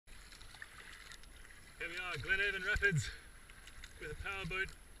Here we are, Glen Rapids, with a powerboat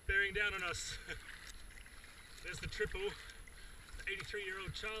bearing down on us. There's the triple, the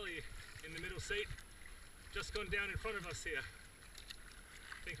 83-year-old Charlie in the middle seat, just gone down in front of us here.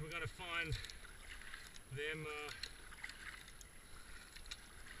 I think we're going to find them a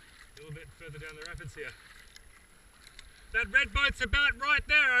little bit further down the rapids here. That red boat's about right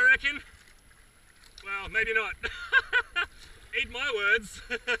there, I reckon. Well, maybe not. Eat my words.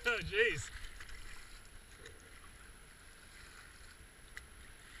 Jeez.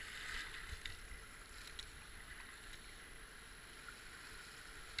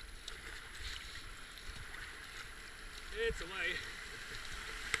 It's away.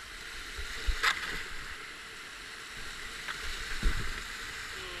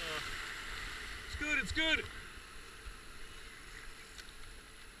 Oh, it's good, it's good.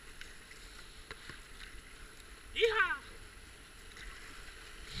 Yeehaw!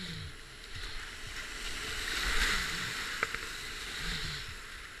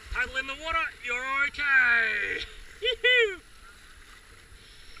 Paddle in the water, you're okay. Yee-hoo!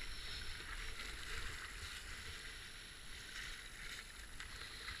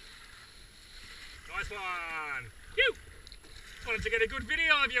 Nice one! Phew! Wanted to get a good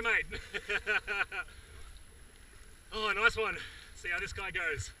video of you, mate. Oh, nice one. See how this guy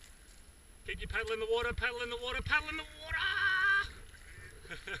goes. Keep your paddle in the water, paddle in the water, paddle in the water!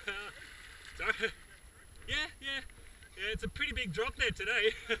 Sorry. Yeah, it's a pretty big drop there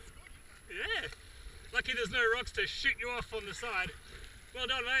today. Yeah. Lucky there's no rocks to shoot you off on the side. Well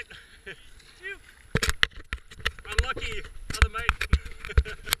done, mate. Unlucky other mate.